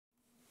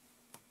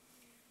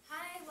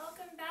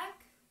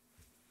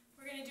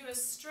a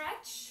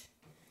stretch,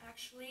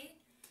 actually,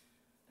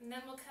 and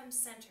then we'll come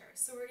center.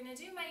 So we're going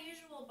to do my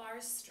usual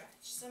bar stretch.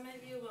 Some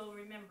of you will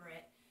remember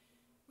it.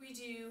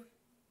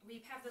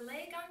 We have the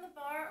leg on the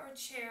bar or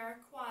chair,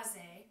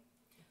 quasi.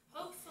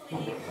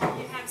 Hopefully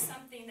you have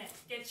something that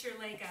gets your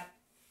leg up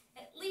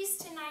at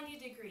least to 90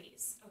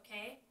 degrees,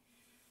 okay?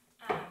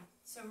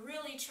 So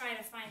really try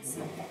to find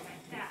something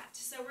like that.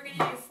 So we're going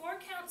to do 4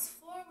 counts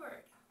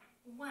forward.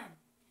 1,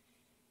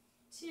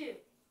 2,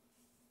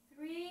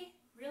 3.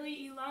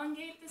 Really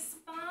elongate the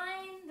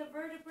spine, the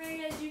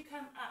vertebrae as you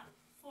come up.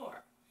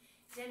 4.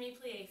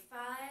 Demi-plie 5.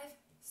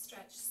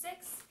 Stretch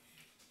 6.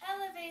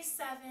 Elevate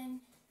 7.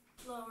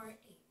 Lower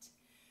 8.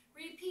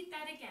 Repeat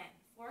that again.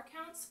 4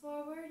 counts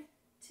forward.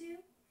 2,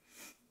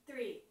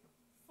 3,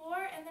 4.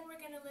 And then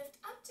we're going to lift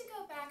up to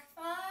go back.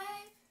 5,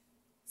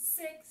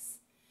 6,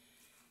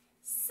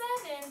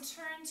 7.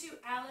 Turn to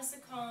Alice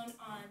Acone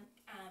on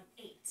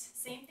 8.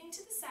 Same thing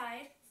to the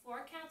side.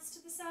 4 counts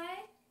to the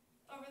side,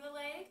 over the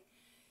leg.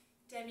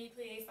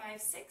 Demi-plie 5,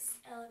 6,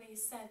 elevate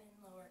 7,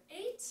 lower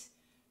 8.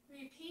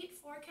 Repeat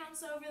 4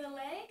 counts over the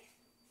leg.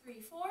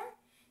 3, 4.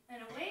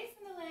 Then away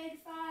from the leg.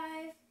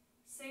 5,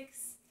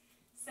 6,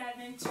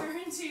 7.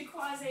 Turn to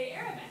quasi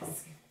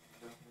arabesque.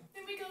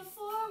 Then we go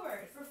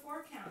forward for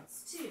 4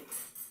 counts. 2,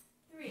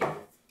 3,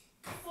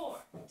 4.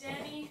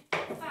 Demi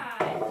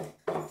 5,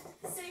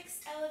 6,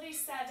 elevate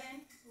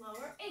 7,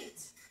 lower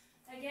 8.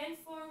 Again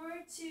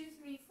forward. 2,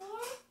 3, 4.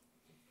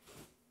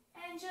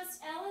 And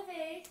just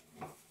elevate,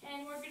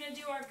 and we're going to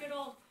do our good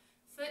old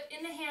foot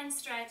in the hand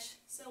stretch.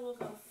 So we'll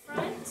go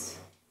front,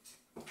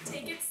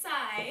 take it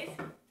side,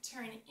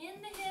 turn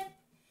in the hip,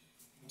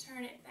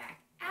 turn it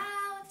back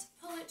out,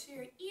 pull it to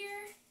your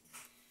ear,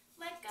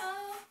 let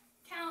go,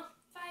 count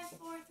 5,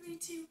 4, 3,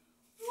 2,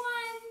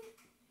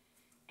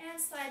 1,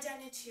 and slide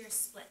down into your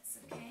splits,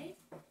 okay?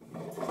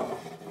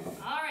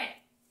 All right,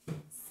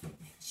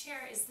 my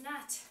chair is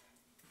not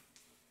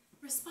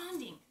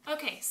responding.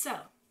 Okay, so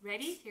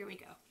ready? Here we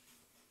go.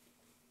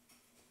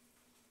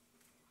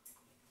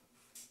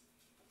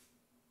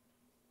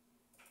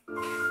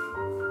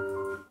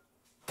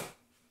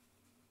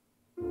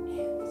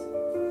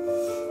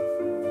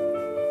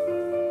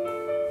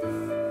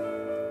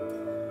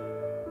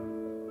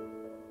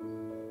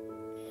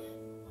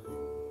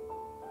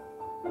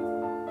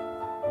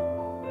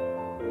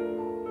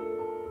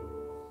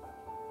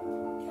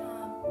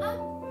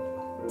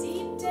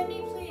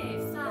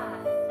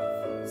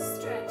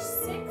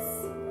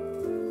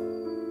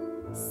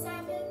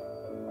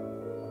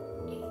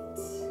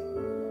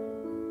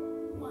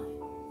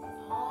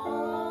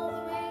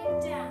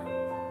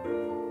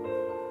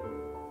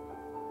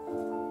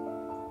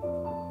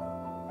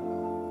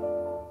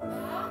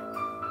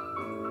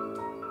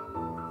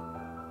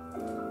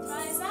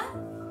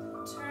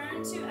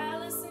 To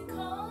Alice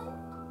Acone.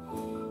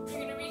 You're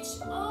going to reach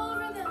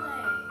over the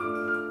leg.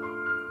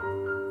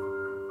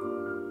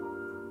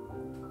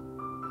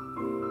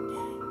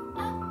 And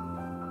up.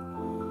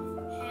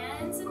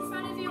 Hands in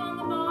front of you on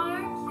the bar.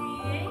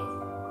 Plie.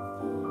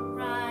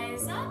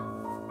 Rise up.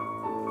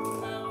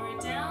 Lower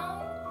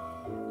down.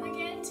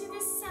 Again to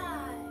the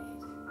side.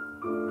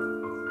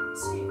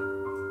 2,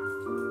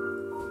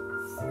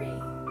 3.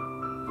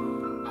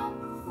 Up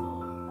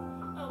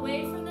 4. Away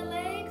from the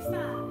leg.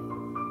 5.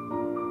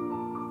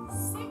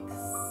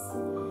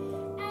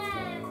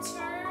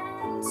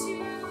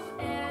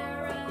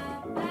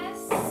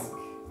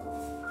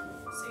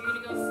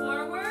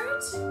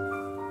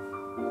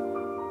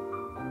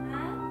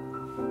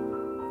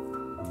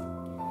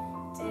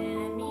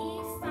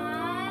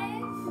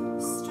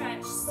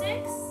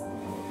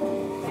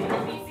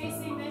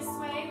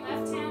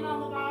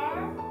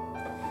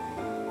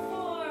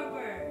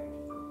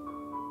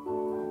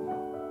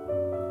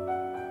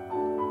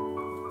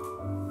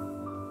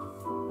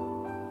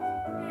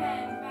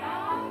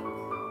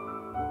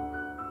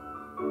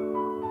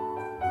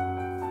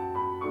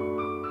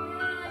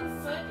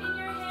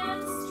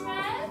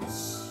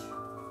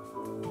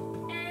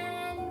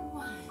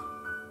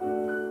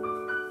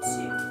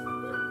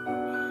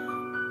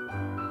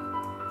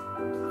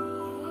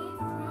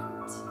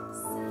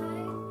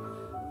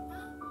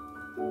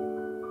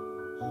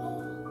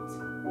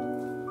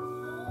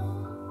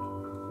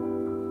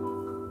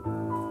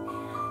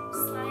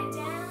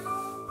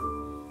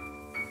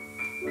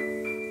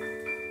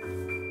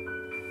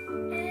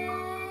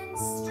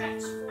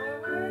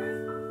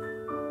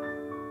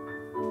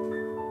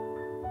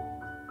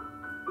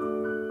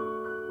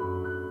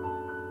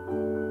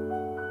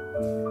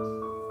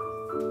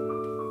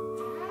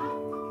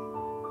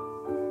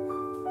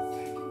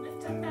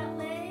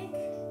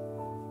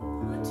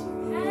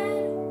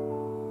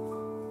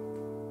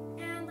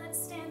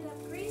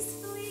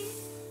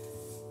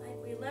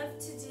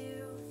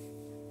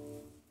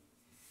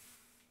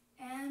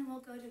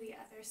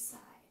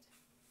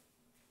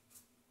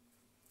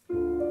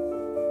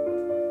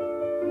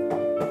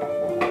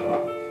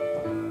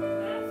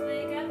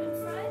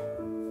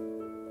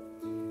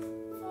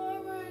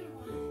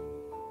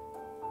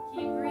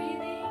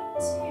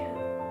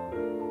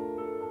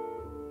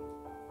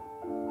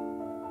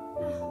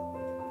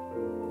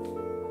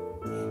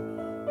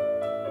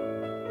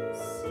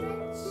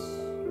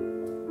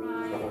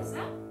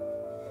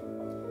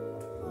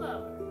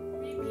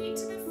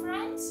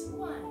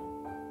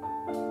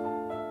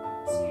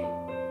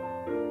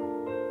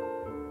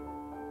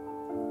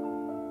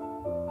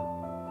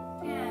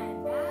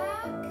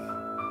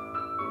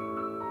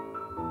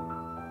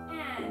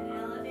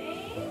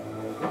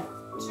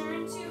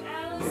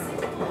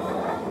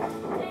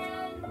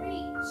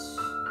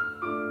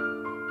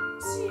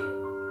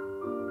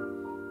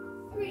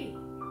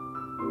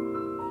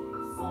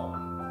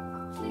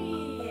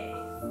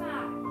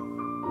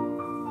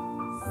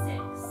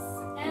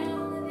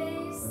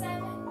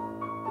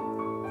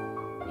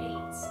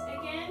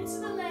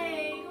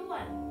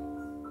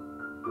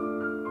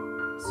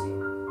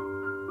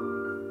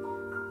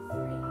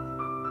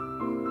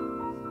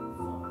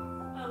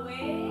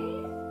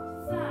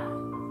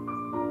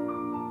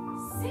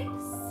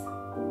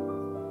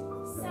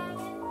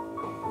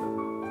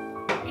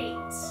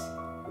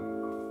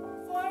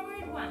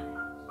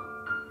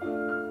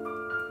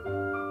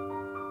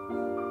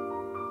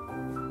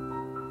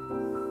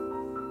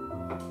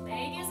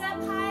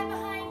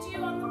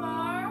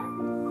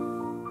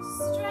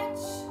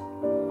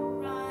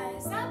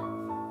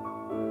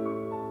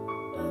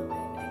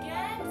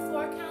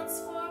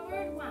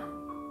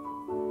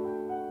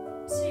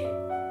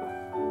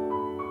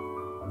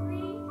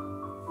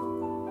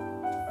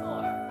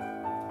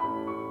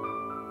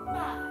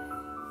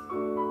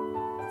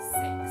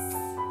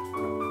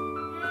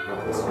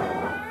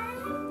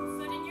 turn,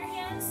 foot in your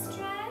hand,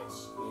 stretch,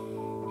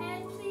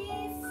 and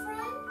plie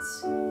front,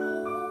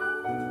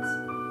 hold,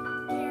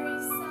 carry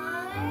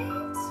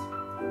side,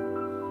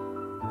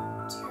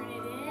 turn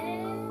it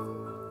in,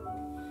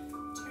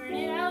 turn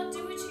it out, do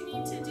what you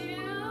need to do,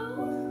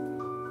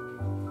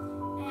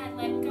 and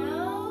let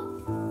go,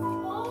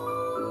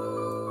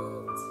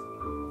 hold,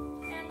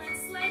 and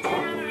let's slide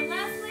down on our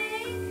left leg,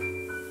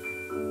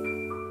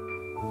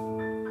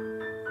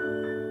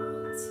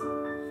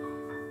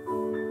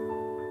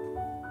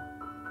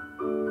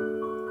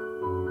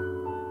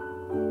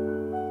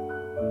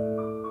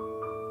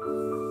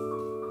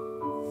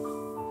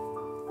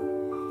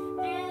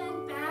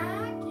 and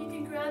back. You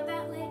can grab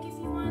that leg if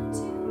you want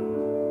to.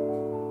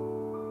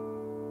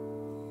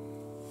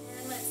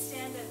 And let's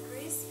stand up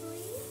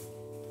gracefully.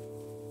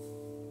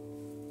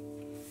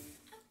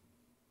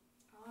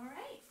 All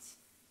right.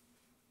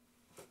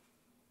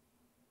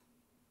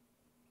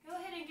 Go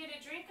ahead and get a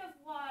drink of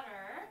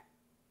water.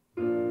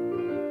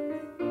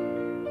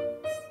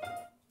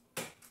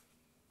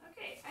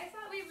 Okay, I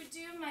thought we would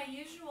do my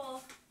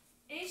usual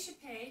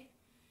échappé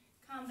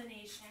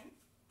combination.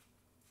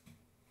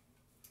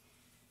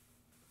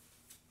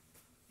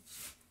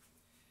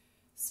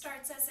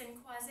 Starts us in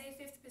croisé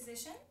fifth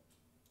position.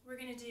 We're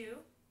going to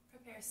do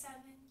prepare 7,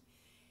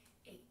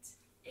 8.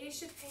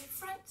 Échappé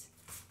front,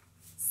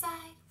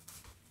 side,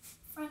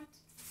 front,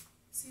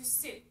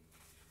 sous,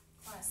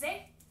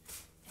 croisé,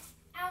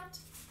 out,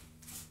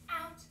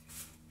 out,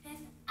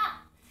 and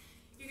up.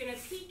 You're going to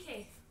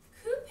piqué,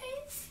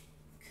 coupe,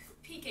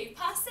 piqué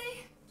passe,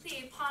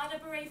 plie pas de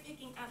bourrée,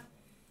 picking up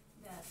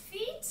the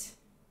feet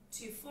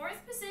to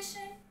fourth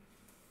position,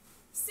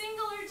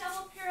 single or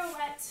double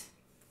pirouette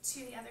to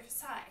the other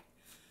side.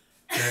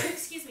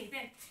 Excuse me.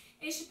 Then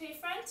échappé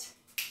front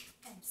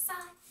and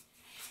side,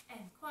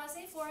 and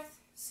croisé fourth,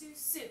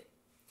 sous,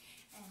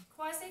 and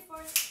croisé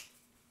fourth,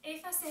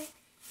 effacé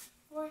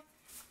fourth,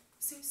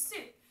 sous,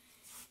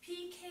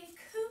 piqué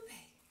coupe,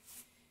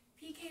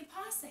 piqué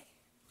passe,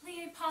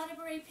 plie pas de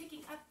bourrée,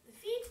 picking up the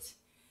feet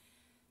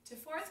to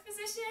fourth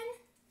position,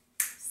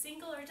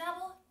 single or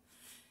double,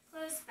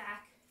 close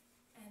back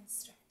and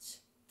stretch.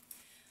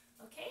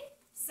 Okay,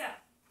 so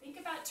think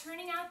about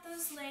turning out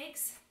those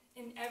legs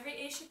in every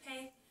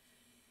échappé.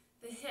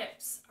 The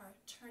hips are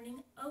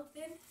turning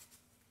open.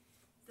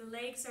 The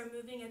legs are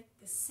moving at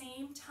the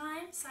same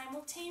time,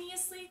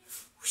 simultaneously.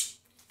 Whoosh,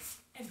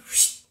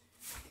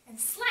 and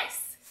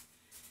slice.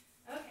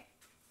 Okay.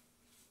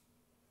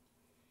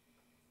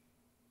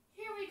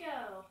 Here we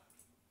go.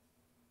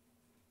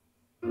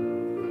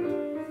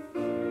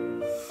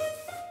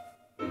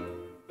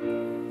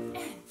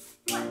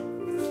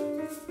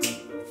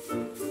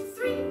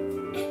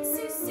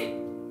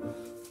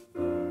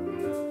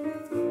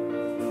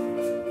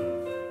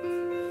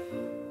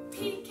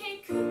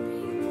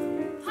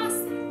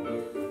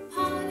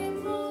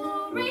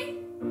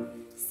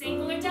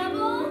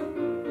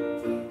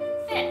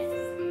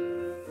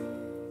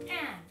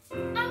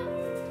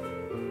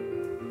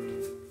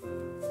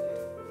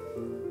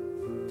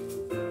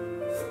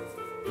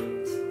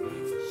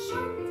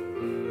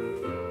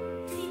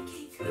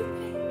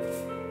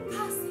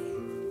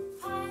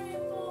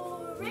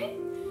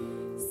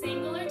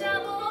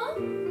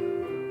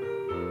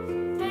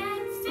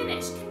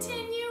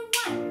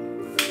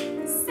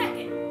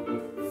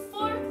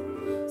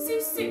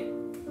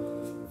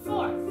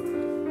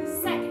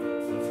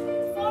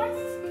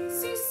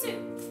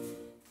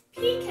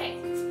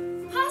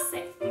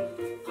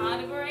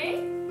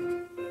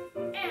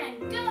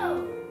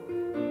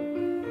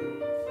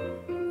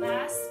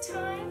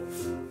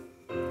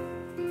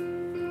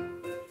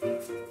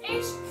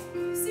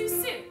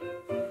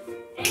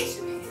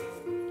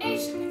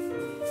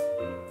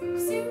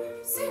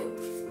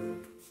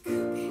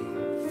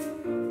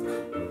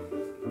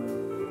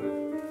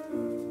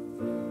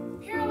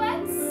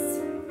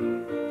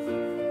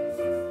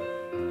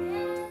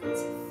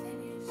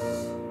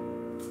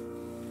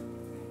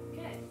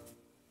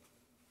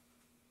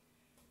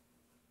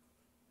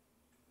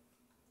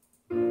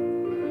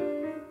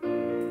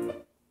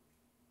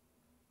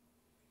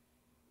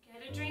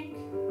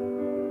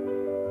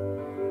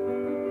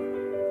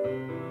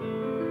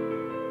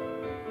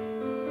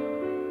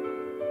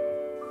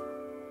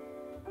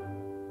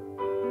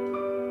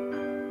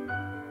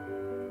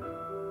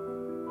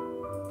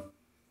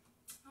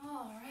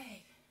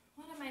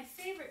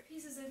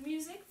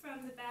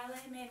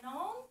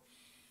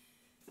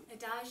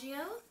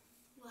 Adagio.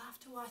 We'll have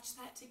to watch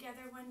that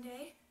together one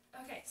day.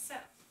 Okay, so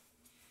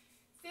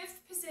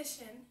fifth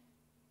position,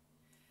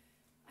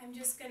 I'm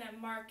just going to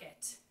mark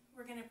it.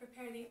 We're going to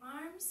prepare the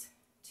arms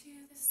to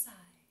the side.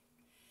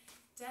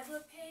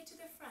 Développé to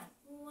the front.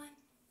 1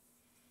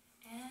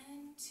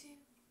 and 2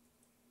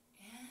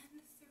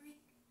 and 3.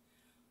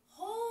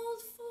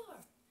 Hold 4.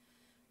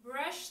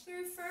 Brush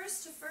through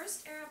first to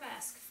first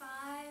arabesque. 5,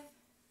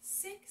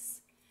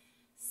 6,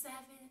 7,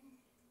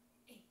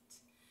 8.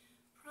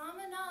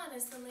 Promenade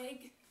as the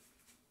leg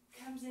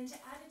comes into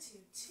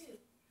attitude. 2,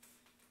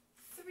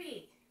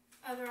 3.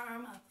 Other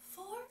arm up.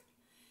 4.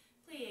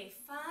 Plie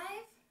 5.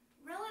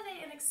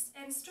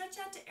 and stretch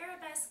out to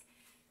arabesque.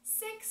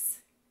 6,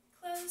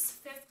 close,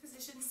 5th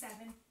position, 7,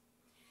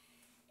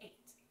 8.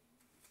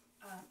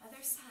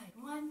 Other side,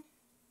 1,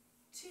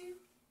 2,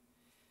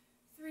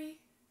 3,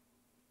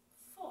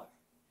 4.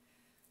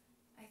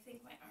 I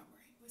think my arm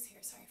was here,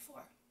 sorry,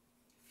 4,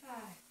 5,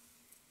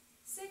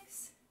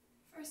 6,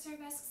 first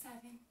arabesque, 7,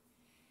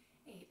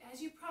 8.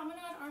 As you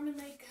promenade, arm and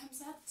leg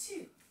comes up,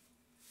 2,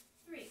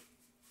 3,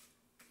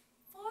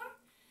 4,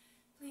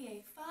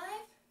 plie, 5,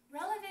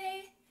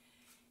 releve,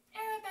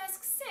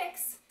 arabesque,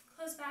 6,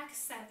 close back,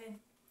 7,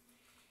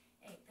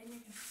 8. Then you're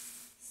going to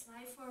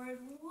slide forward,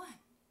 1,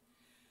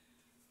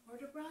 port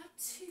de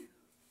bras, 2,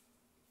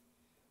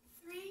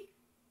 3,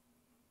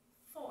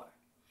 4,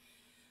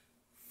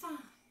 5,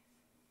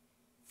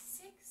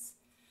 6,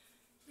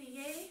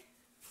 plie,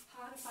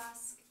 pas de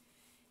basque,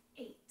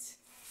 8.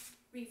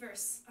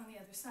 Reverse on the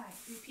other side.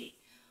 Repeat.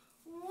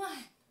 1,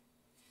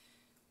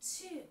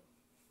 2,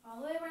 all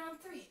the way around,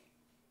 3,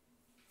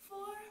 4,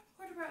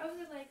 port de bras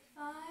over the leg,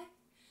 5,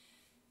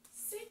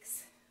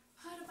 6,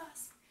 pas de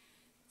basque,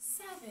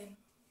 7,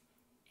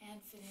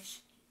 and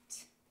finish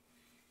 8.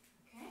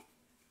 Okay?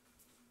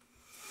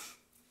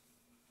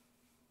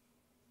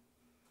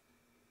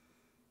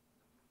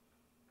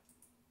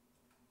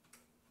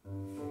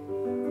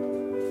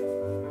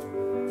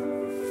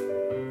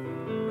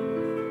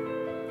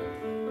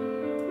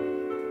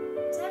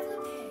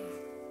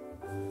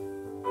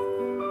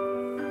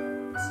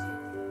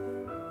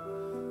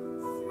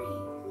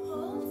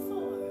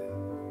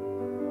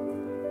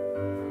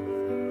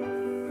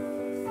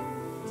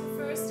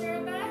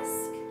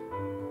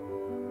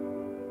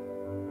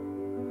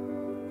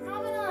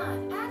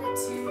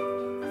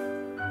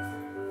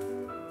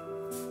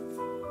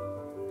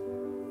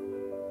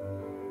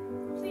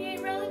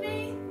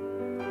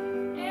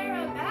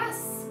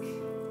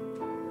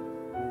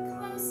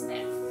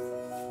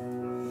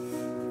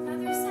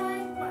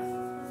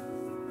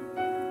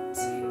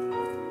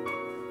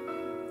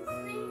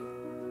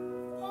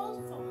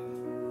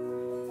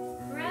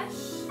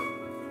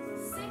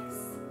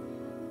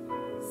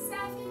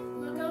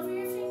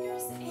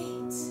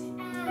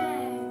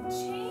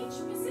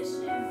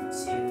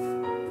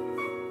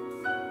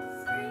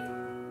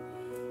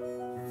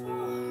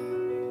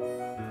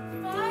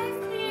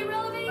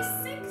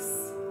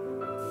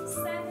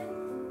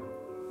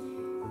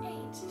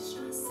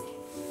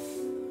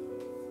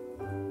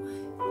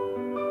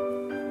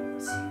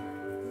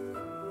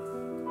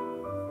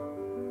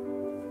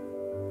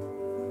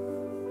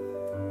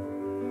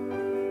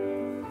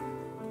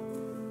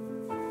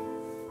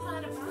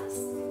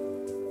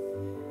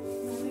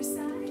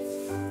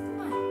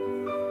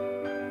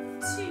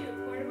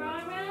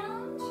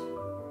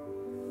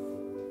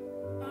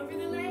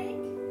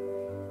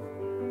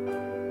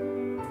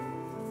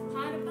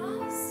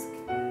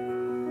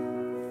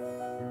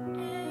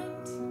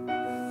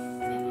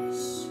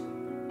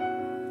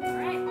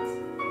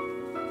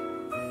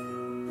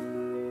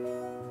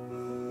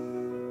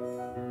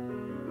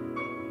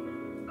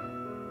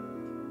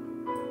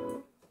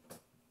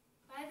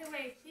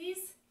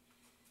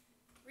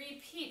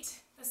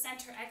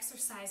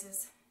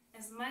 Exercises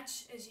as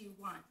much as you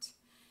want.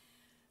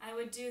 I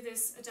would do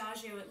this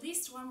adagio at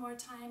least one more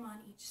time on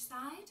each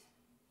side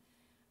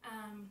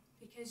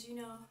because you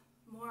know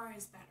more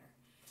is better.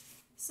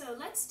 So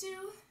let's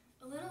do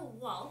a little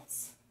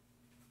waltz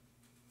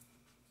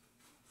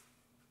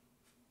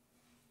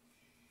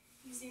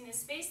using the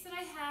space that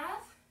I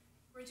have.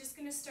 We're just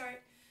going to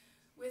start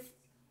with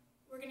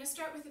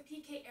a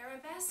piqué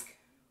arabesque.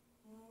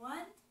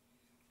 1,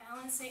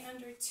 balancé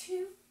under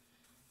 2,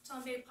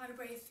 tombe pas de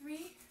bras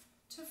 3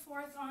 to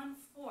 4th on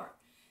 4,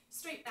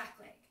 straight back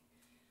leg.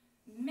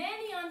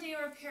 Many en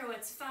dehors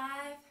pirouettes,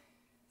 5,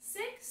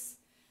 6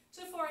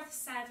 to 4th,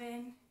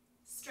 7,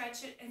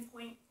 stretch it and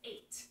point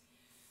 8.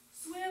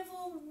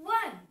 Swivel 1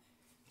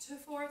 to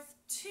 4th,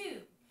 2.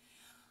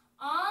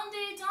 En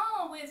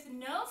dedans with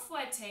no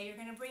fouette. You're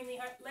going to bring the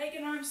leg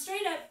and arm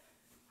straight up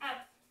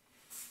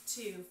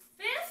to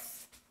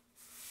 5th.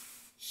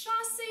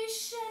 Chassé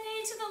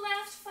chaîné to the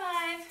left,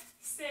 5,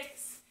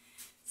 6,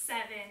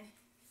 7,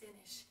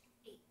 finish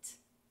 8.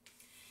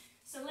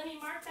 So let me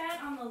mark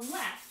that on the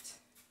left.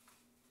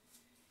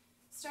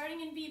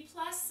 Starting in B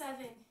plus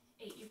 7,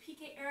 8. You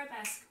piqué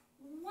arabesque.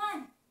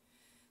 1,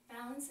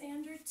 balance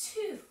under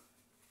 2.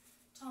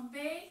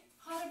 Tombe,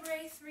 pas de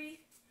bras 3,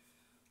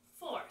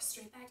 4.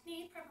 Straight back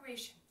knee,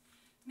 preparation.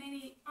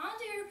 Many en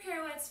dehors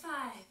pirouettes,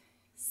 5,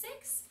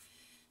 6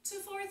 to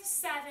 4th,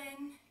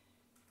 7,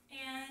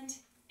 and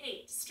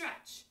 8.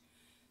 Stretch.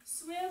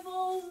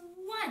 Swivel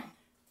 1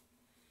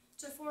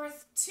 to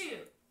 4th,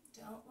 2.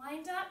 Don't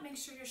wind up. Make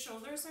sure your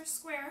shoulders are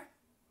square.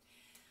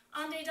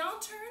 En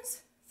dedans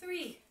turns.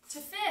 3 to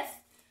 5th,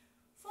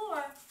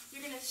 4.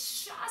 You're going to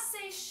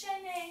chassé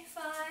chaîné.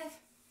 5,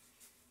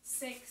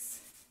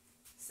 6,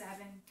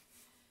 7.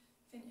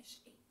 Finish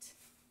 8.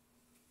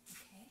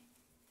 Okay.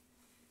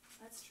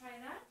 Let's try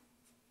that.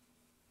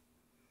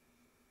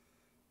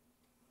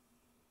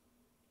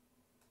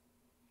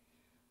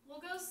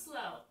 We'll go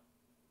slow.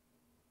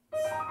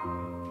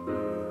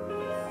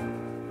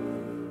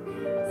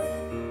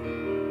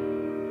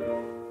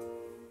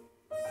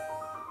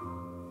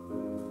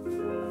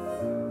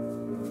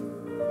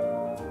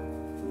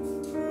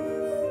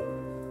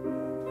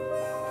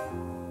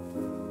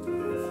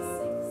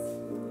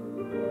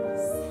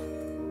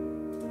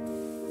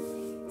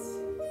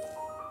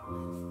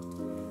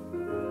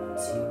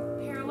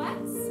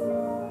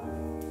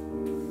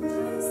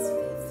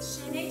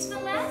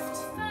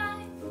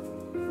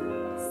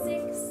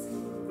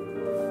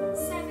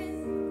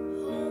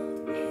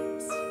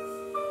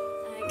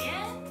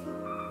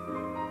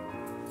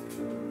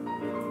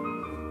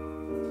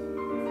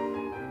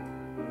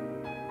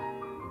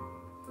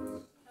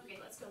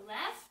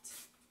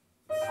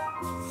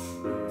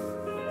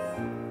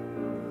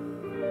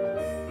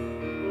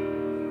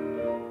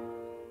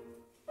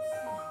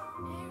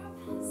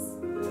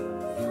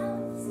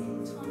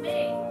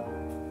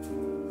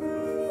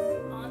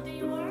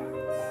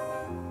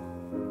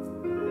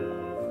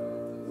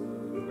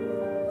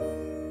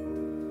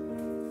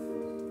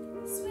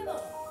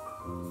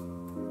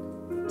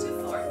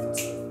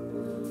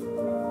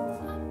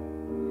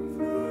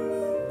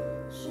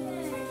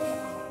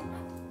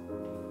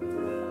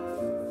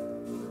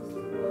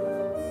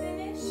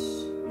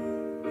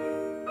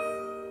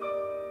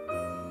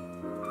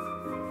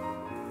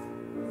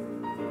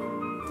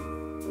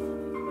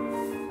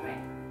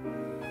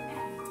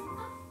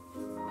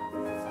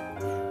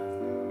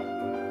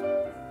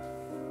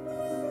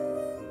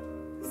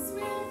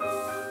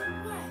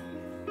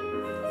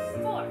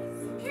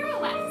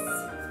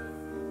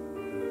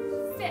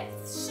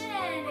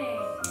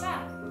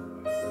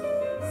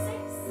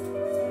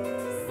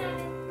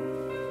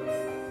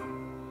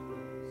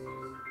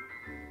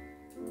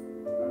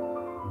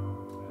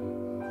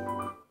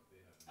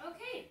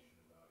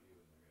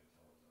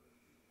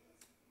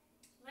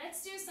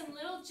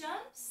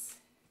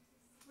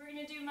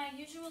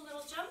 usual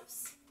little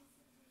jumps.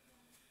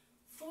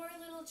 4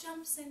 little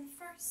jumps in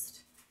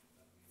first,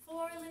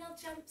 4 little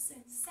jumps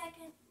in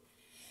second,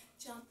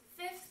 jump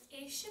 5th,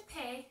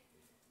 échappé,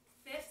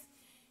 5th,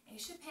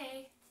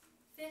 échappé,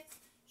 5th,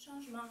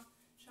 changement,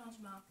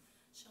 changement,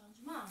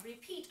 changement.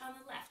 Repeat on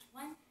the left,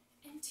 1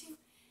 and 2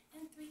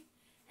 and 3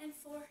 and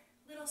 4,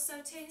 little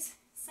sautés,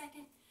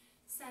 2nd,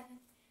 7,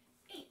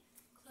 8,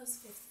 close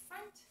 5th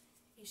front,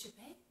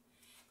 échappé,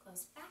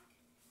 close back,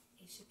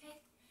 échappé,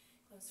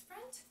 close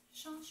front,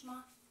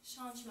 changement,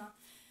 changement,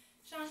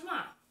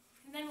 changement.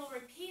 And then we'll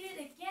repeat it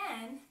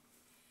again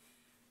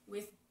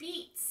with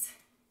beats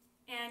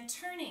and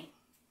turning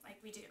like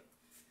we do.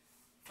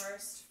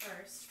 First,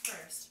 first,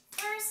 first,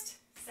 first,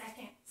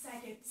 second,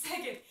 second,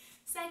 second,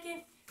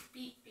 second,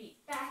 beat,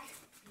 beat, back,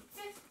 beat,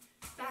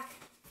 5th, back,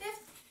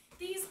 5th.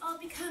 These all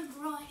become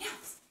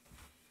royales.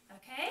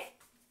 Okay?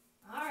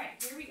 All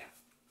right, here we go.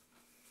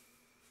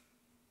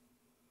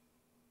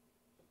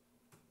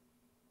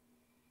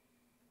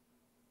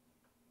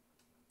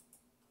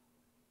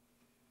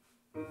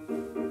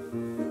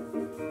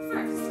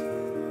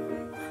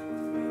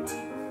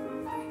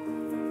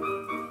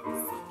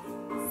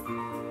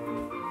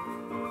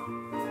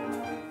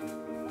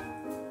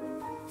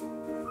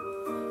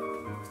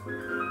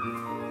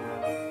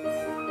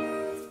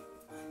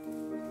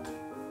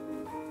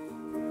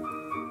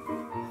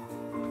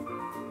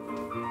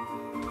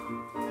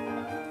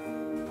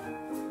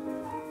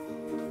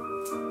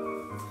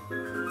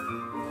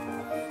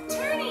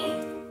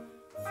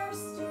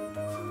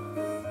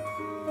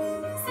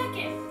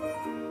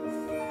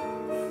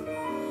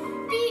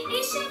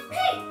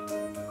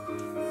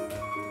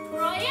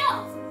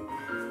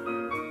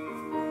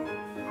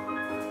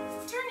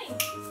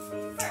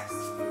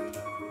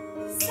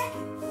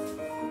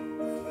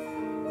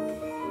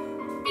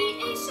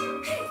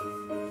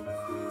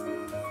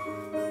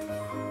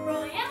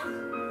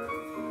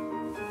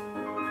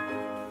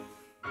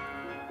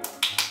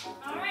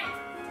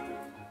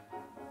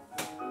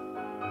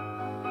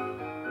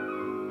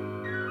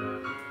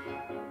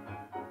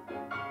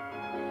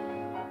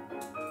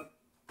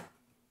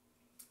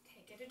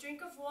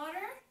 Drink of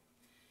water.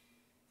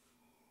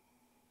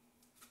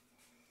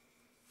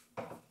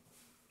 All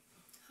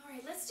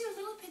right, let's do a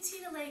little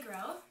petit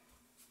allegro.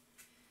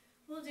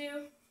 We'll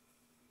do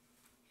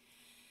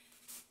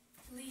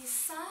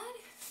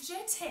glissade,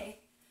 jeté,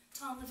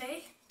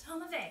 t'enlever,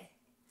 t'enlever.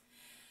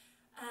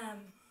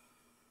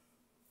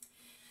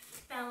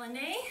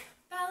 Ballonné,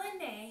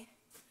 ballonné,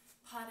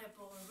 pas de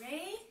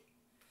bourrée,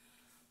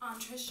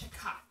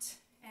 entrechocat.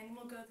 And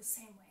we'll go the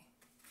same way.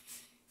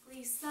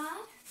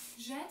 Glissade,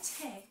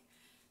 jeté,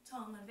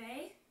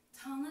 t'enlever,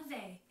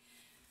 t'enlever.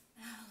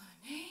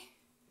 Ballonné,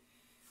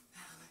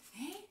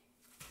 ballonné,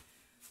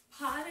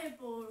 pas de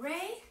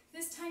bourrée.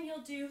 This time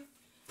you'll do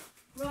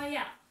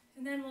royale,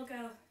 and then we'll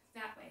go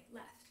that way,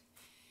 left.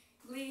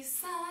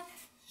 Glissade,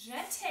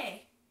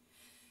 jeté,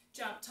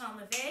 jump,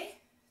 t'enlever,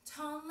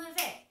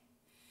 t'enlever.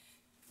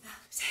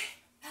 Ballonné,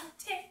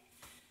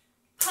 ballonné,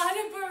 pas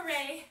de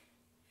bourrée.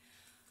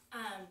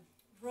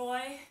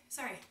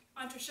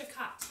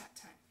 Entrechocat that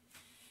time.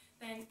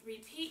 Then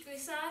repeat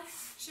glissade,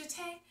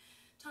 jeté,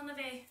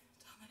 t'enlever,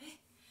 t'enlever,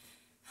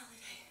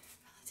 ballonné,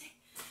 ballonné.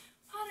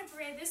 Pas de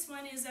bourrée. This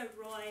one is a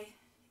royale.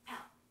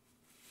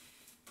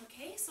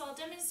 Okay, so I'll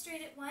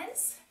demonstrate it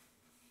once,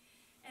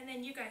 and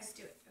then you guys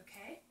do it,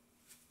 okay?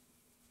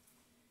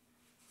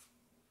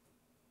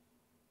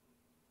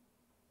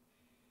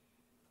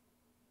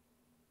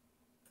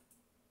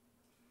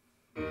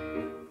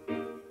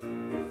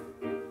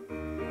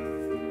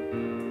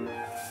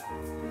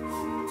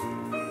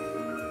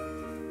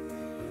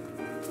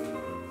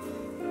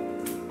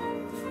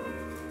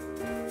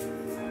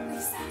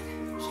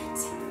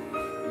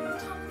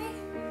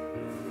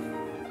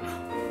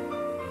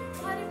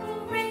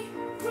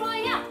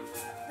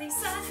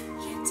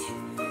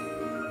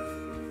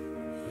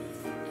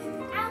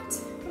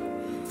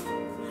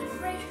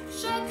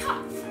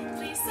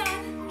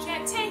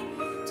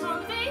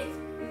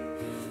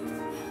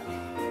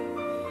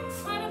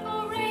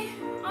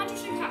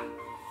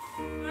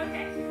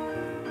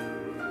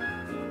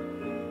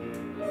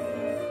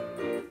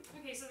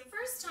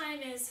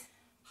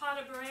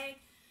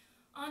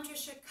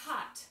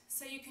 Entrechocat.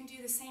 So you can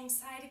do the same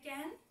side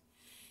again.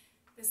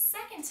 The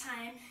second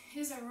time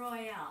is a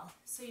royale.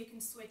 So you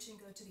can switch and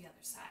go to the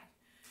other side.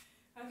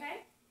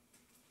 Okay?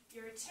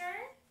 Your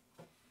turn.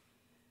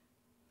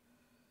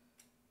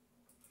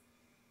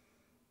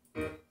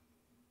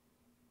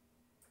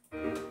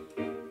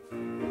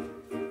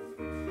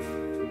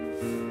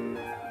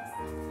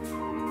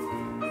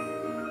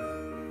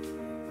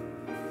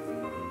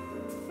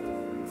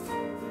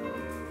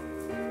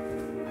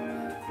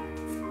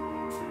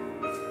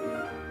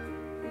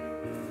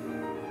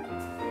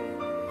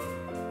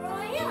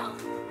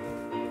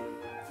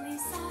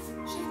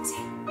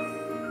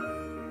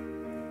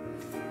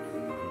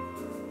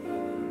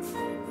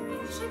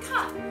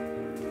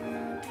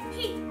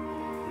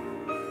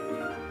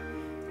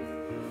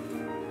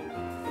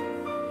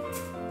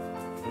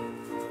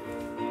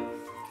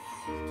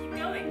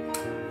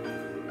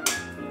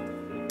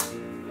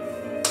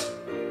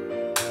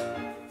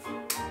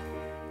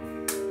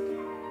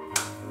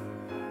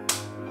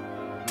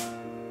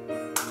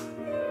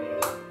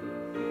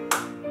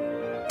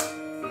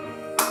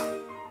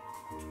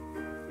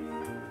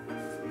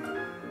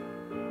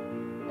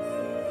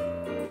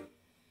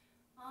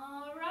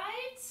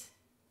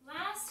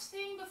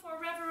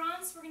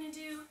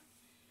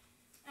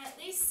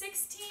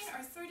 16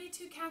 or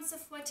 32 counts of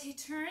fouette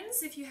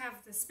turns if you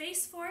have the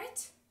space for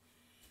it.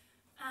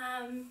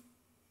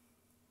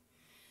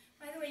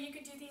 By the way, you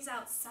could do these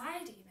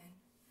outside even.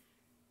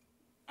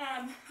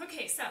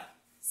 Okay, so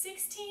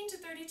 16 to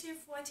 32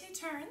 fouette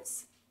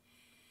turns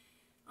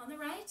on the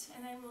right,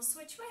 and then we'll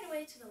switch right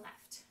away to the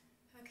left.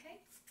 Okay?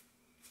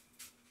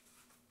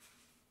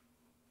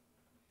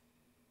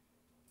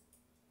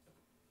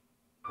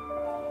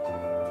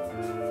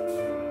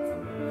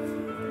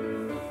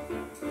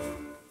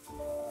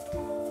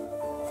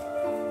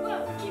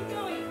 Whoa, keep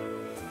going.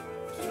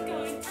 Keep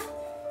going. Up,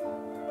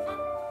 up.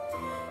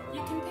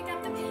 You can pick up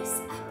the pace.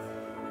 Up,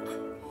 up,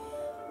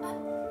 up, up.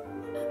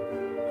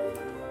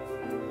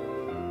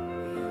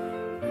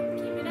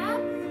 Keep it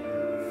up.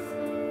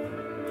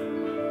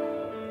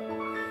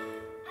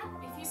 Up.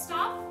 If you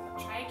stop,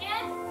 try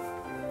again.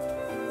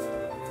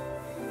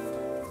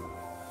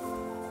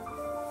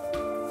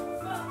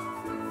 Whoa.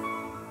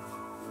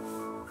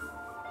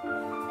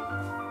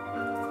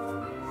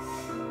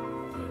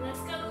 Okay,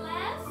 let's go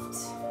left.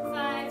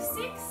 5, 6,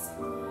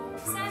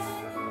 7,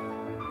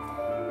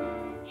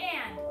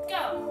 and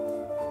go.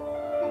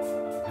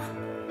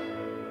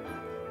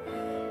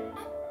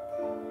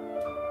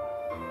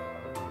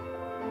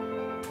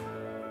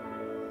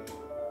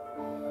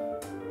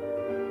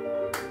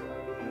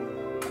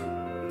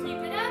 Keep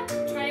it up.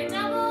 Try a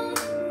double.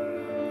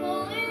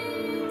 Pull in.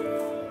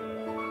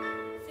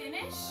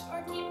 Finish or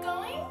keep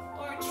going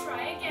or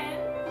try again.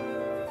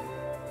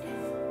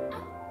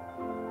 Up,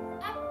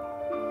 up.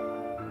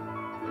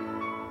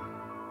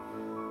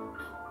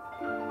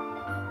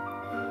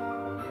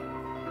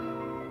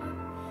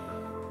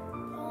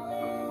 Pull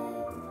in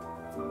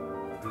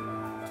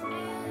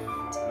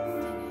and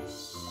finish.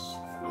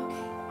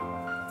 Okay.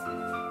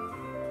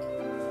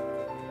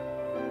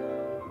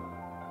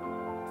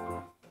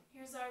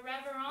 Here's our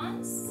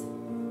reverence.